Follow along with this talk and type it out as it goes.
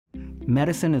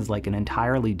medicine is like an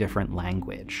entirely different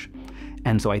language.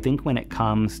 And so I think when it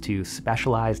comes to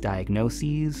specialized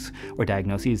diagnoses or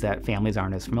diagnoses that families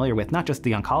aren't as familiar with, not just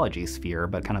the oncology sphere,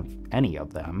 but kind of any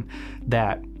of them,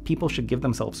 that people should give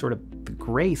themselves sort of the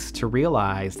grace to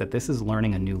realize that this is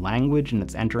learning a new language and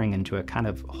it's entering into a kind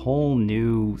of whole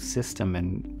new system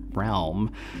and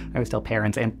realm. I always tell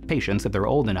parents and patients, if they're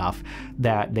old enough,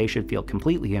 that they should feel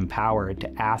completely empowered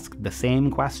to ask the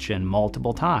same question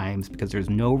multiple times because there's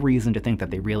no reason to think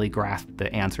that they really grasped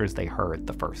the answers they heard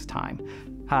the first time.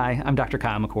 Hi, I'm Dr.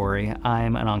 Kyle MacQuarrie.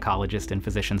 I'm an oncologist and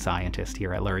physician scientist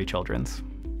here at Lurie Children's.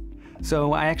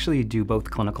 So I actually do both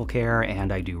clinical care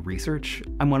and I do research.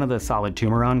 I'm one of the solid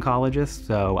tumor oncologists,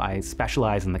 so I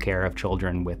specialize in the care of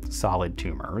children with solid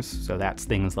tumors. So that's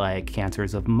things like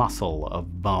cancers of muscle,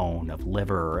 of bone, of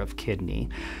liver, of kidney.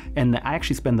 And I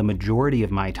actually spend the majority of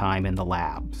my time in the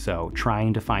lab, so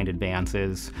trying to find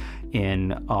advances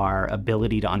in our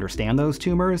ability to understand those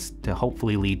tumors to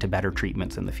hopefully lead to better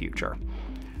treatments in the future.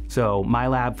 So my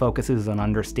lab focuses on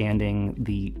understanding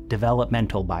the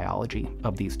developmental biology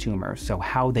of these tumors, so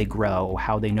how they grow,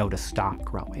 how they know to stop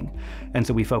growing. And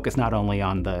so we focus not only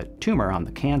on the tumor, on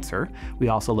the cancer, we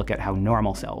also look at how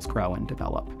normal cells grow and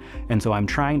develop. And so I'm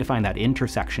trying to find that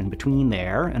intersection between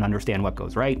there and understand what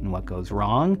goes right and what goes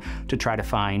wrong to try to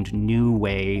find new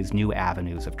ways, new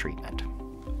avenues of treatment.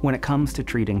 When it comes to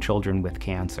treating children with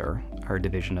cancer, our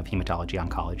division of hematology,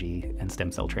 oncology, and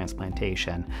stem cell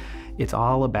transplantation, it's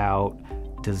all about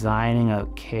designing a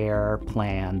care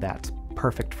plan that's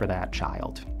perfect for that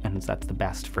child, and that's the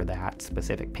best for that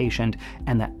specific patient,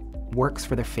 and that works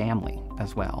for their family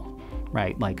as well,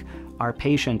 right? Like, our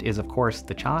patient is, of course,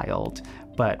 the child,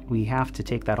 but we have to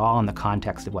take that all in the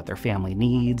context of what their family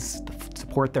needs, the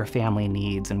support their family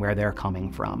needs, and where they're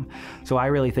coming from. So I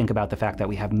really think about the fact that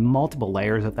we have multiple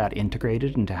layers of that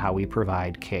integrated into how we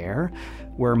provide care.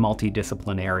 We're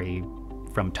multidisciplinary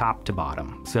from top to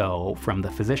bottom. So from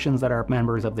the physicians that are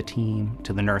members of the team,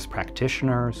 to the nurse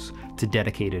practitioners, to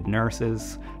dedicated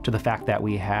nurses, to the fact that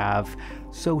we have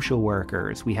social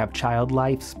workers, we have child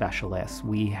life specialists,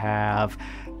 we have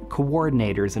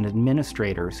coordinators and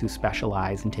administrators who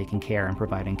specialize in taking care and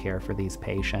providing care for these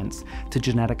patients, to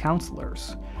genetic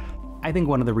counselors. I think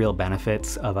one of the real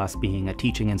benefits of us being a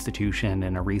teaching institution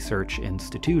and a research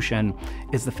institution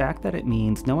is the fact that it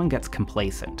means no one gets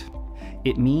complacent.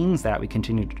 It means that we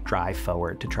continue to drive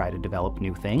forward to try to develop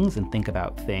new things and think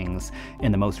about things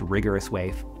in the most rigorous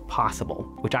way possible,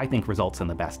 which I think results in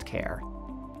the best care.